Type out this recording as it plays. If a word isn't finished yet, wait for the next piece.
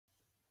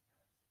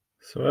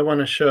So I want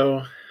to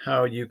show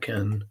how you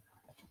can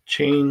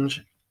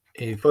change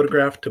a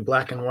photograph to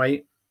black and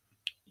white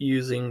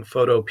using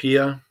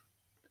Photopea.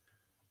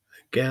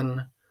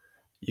 Again,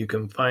 you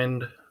can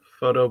find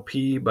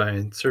Photopea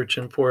by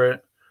searching for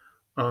it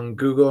on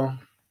Google.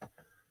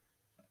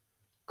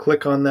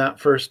 Click on that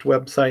first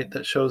website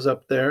that shows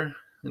up there.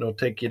 It'll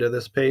take you to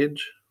this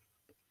page.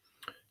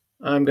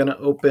 I'm going to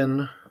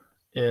open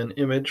an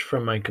image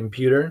from my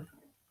computer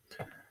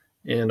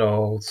and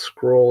I'll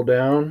scroll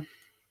down,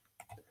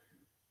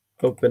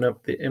 open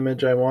up the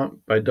image I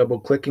want by double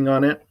clicking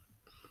on it.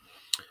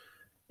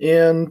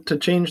 And to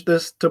change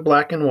this to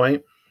black and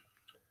white,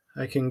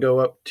 I can go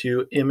up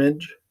to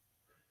Image,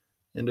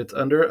 and it's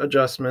under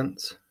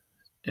Adjustments,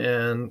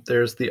 and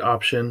there's the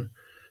option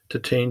to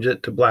change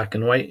it to black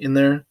and white in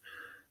there.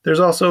 There's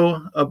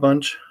also a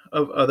bunch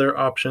of other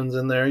options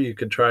in there you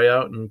could try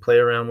out and play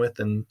around with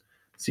and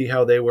see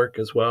how they work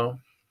as well.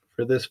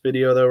 For this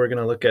video, though, we're going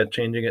to look at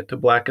changing it to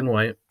black and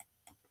white.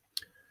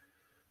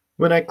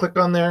 When I click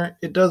on there,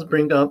 it does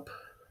bring up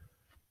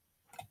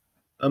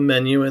a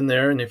menu in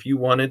there, and if you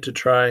wanted to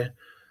try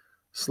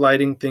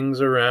sliding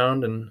things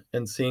around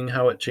and seeing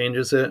how it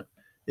changes it,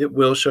 it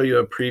will show you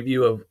a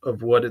preview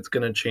of what it's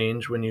going to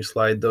change when you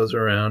slide those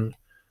around.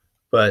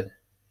 But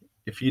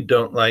if you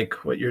don't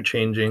like what you're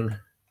changing,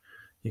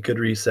 you could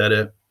reset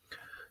it.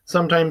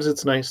 Sometimes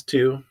it's nice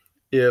too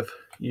if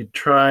you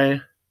try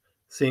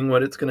seeing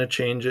what it's going to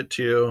change it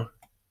to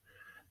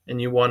and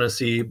you want to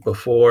see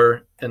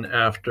before and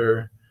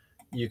after,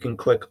 you can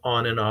click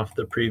on and off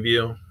the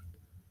preview.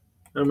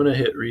 I'm going to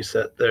hit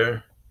reset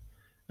there.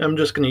 I'm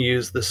just going to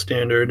use the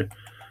standard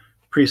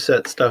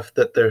preset stuff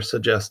that they're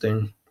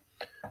suggesting.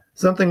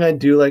 Something I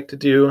do like to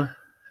do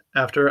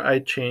after I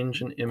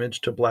change an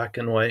image to black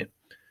and white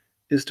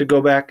is to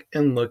go back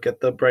and look at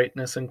the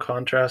brightness and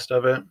contrast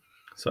of it.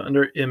 So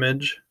under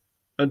Image,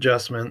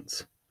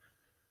 Adjustments,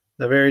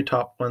 the very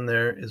top one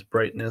there is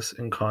brightness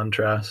and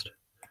contrast.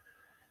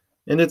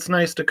 And it's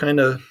nice to kind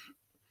of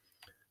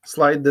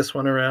slide this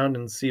one around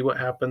and see what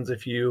happens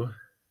if you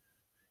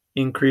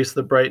increase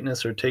the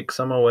brightness or take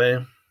some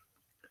away,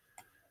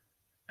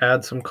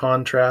 add some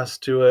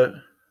contrast to it,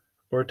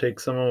 or take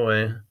some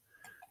away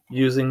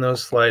using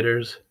those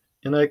sliders.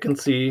 And I can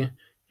see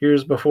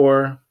here's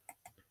before,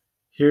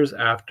 here's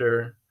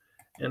after,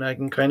 and I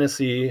can kind of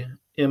see,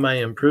 am I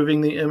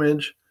improving the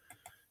image?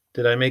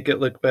 Did I make it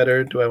look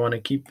better? Do I want to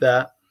keep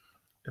that?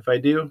 If I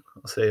do,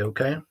 I'll say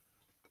okay.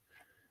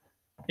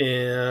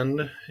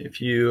 And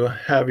if you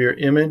have your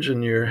image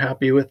and you're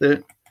happy with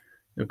it,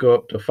 you'll go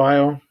up to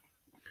File.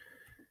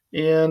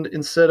 And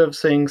instead of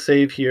saying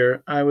save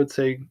here, I would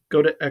say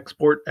go to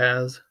Export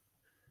As.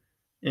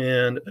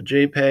 And a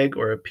JPEG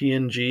or a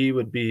PNG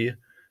would be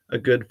a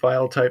good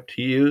file type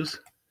to use.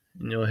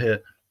 And you'll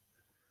hit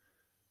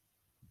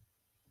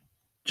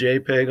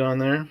JPEG on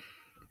there.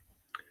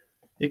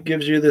 It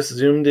gives you this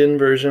zoomed in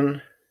version,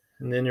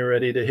 and then you're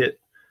ready to hit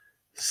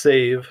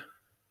save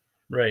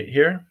right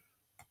here.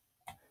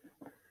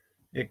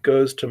 It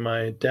goes to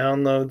my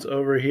downloads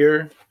over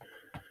here.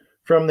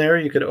 From there,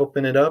 you could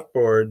open it up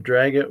or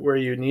drag it where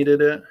you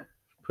needed it,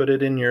 put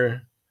it in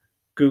your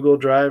Google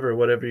Drive or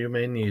whatever you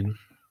may need.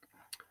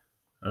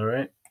 All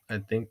right, I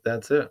think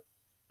that's it.